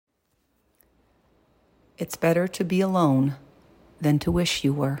It's better to be alone than to wish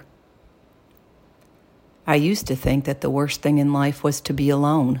you were. I used to think that the worst thing in life was to be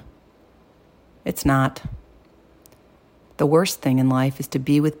alone. It's not. The worst thing in life is to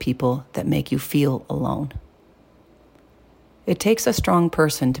be with people that make you feel alone. It takes a strong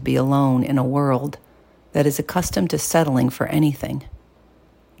person to be alone in a world that is accustomed to settling for anything,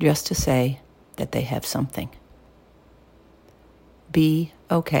 just to say that they have something. Be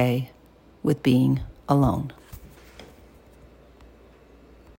okay with being alone.